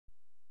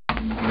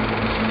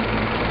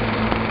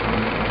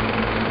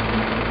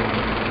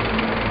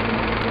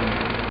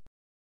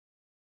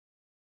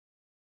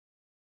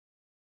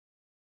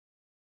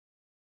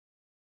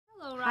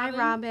Hi,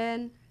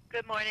 Robin.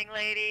 Good morning,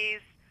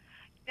 ladies.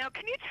 Now,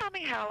 can you tell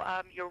me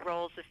how your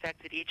roles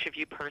affected each of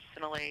you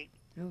personally?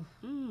 Oh.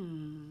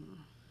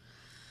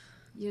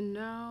 You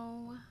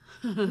know,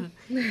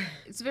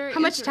 it's very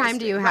How much time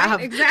do you interesting, have?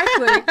 right?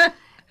 Exactly.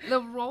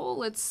 The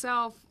role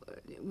itself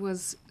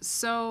was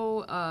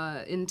so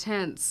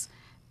intense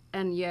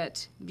and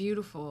yet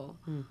beautiful.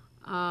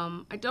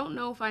 I don't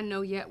know if I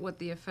know yet what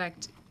the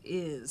effect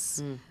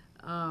is,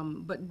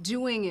 but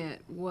doing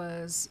it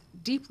was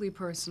deeply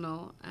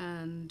personal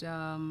and,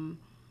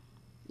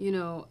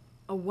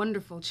 a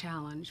wonderful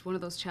challenge, one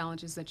of those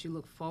challenges that you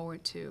look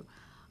forward to.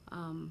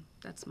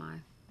 That's my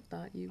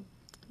thought. You?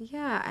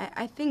 Yeah,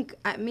 I think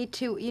me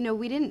too. You know,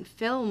 we didn't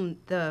film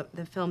the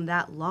film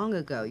that long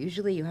ago.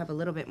 Usually, you have a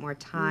little bit more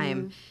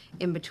time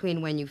in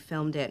between when you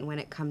filmed it and when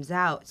it comes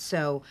out.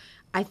 So,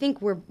 I think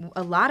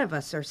a lot of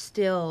us are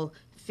still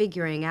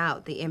figuring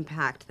out the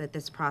impact that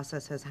this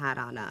process has had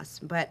on us.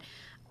 But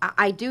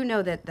I do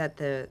know that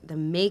the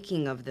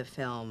making of the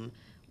film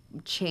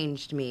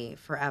changed me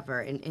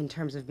forever in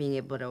terms of being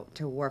able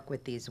to work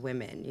with these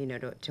women,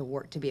 to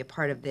work, to be a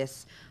part of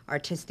this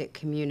artistic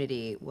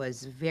community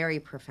was very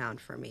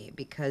profound for me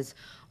because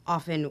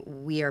often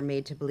we are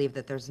made to believe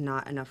that there's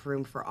not enough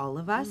room for all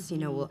of us.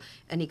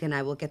 Anika and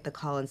I will get the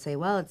call and say,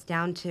 well, it's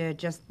down to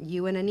just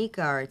you and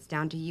Anika, or it's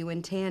down to you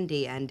and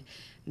Tandy. And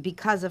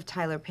because of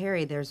Tyler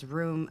Perry, there's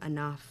room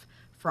enough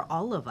for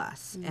all of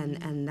us,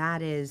 and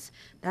that is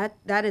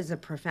a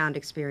profound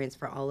experience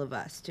for all of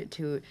us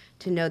to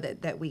know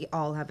that we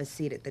all have a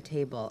seat at the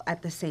table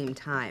at the same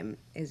time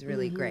is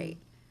really great.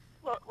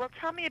 Well,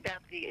 tell me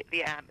about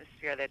the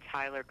atmosphere that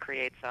Tyler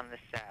creates on the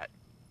set.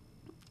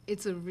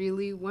 It's a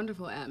really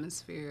wonderful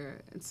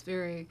atmosphere. It's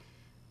very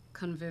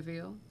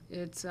convivial.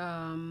 It's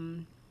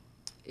an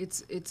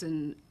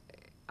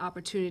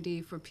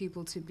opportunity for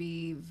people to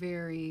be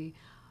very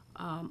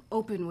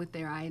open with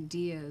their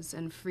ideas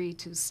and free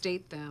to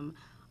state them.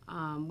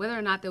 Whether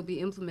or not they'll be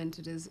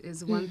implemented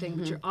is one thing,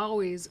 but you're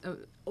always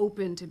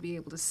open to be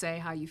able to say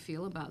how you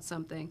feel about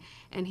something,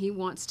 and he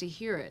wants to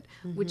hear it,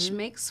 which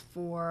makes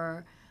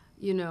for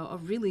a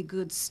really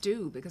good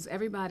stew because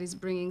everybody's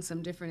bringing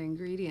some different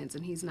ingredients,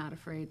 and he's not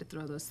afraid to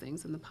throw those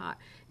things in the pot.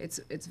 It's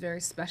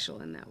very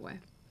special in that way.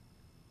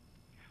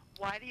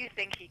 Why do you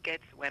think he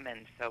gets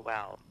women so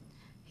well?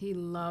 He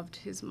loved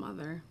his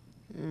mother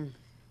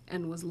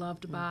and was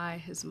loved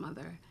by his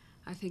mother.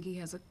 I think he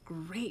has a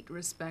great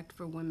respect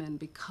for women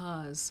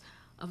because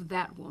of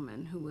that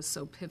woman who was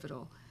so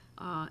pivotal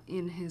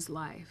in his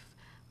life.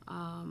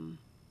 And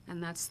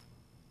that's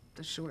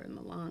the short and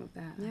the long of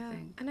that, Yeah, I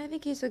think. and I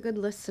think he's a good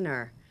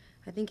listener.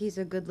 I think he's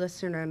a good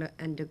listener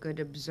and a good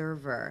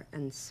observer,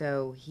 and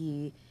so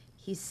he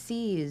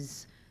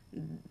sees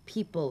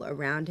people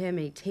around him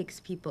and he takes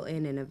people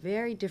in a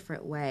very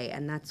different way,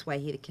 and that's why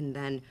he can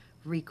then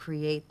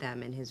recreate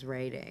them in his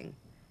writing.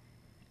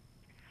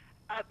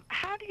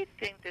 How do you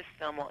think this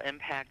film will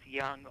impact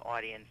young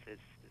audiences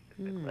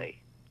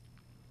specifically?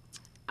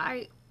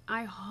 I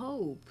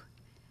hope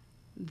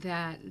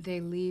that they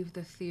leave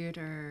the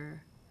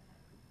theater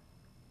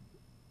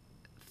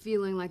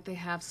feeling like they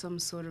have some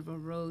sort of a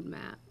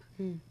roadmap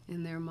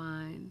in their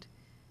mind.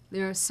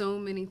 There are so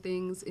many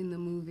things in the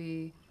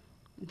movie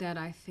that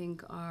I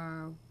think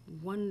are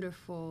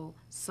wonderful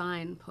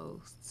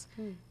signposts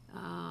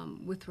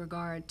with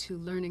regard to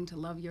learning to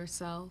love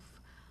yourself,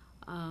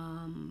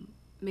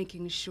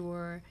 making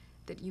sure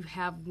that you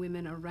have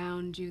women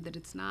around you, that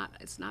it's not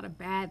a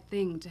bad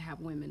thing to have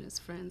women as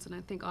friends. And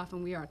I think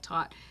often we are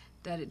taught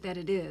that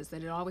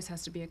it always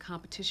has to be a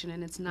competition,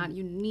 and it's not.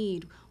 You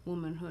need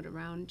womanhood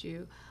around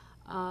you,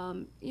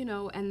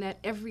 and that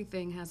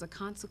everything has a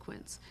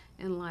consequence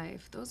in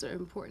life. Those are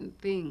important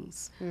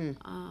things.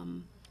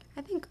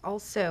 I think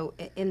also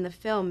in the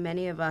film,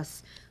 many of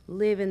us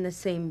live in the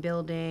same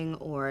building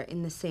or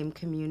in the same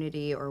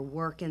community or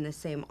work in the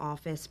same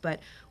office, but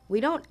we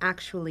don't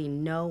actually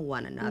know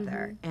one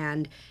another.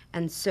 And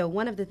so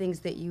one of the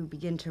things that you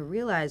begin to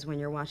realize when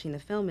you're watching the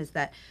film is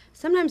that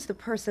sometimes the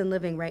person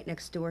living right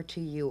next door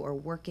to you or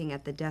working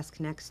at the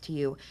desk next to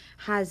you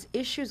has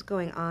issues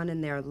going on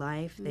in their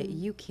life that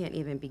you can't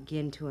even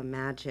begin to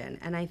imagine.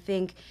 And I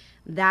think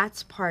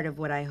that's part of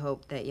what I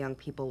hope that young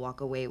people walk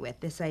away with.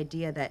 This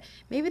idea that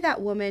maybe that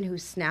woman who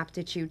snapped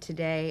at you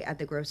today at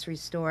the grocery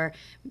store,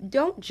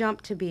 don't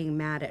jump to being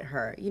mad at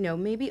her.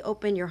 Maybe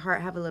open your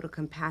heart, have a little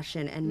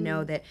compassion, and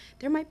know that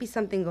there might be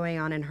something going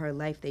on in her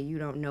life that you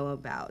don't know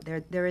about.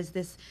 There is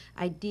this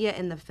idea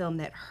in the film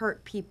that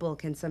hurt people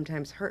can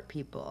sometimes hurt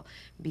people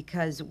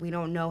because we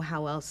don't know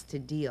how else to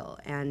deal.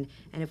 And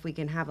if we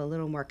can have a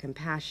little more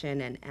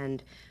compassion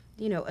and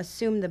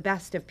assume the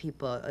best of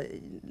people.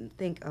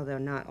 Think, although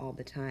not all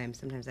the time,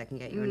 sometimes that can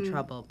get you in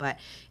trouble. But,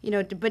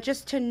 but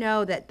just to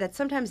know that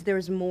sometimes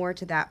there's more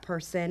to that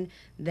person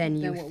than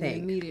you what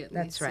think. We immediately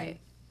That's see. right.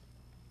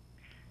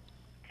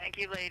 Thank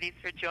you, ladies,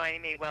 for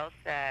joining me. Well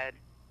said.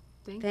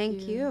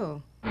 Thank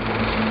you.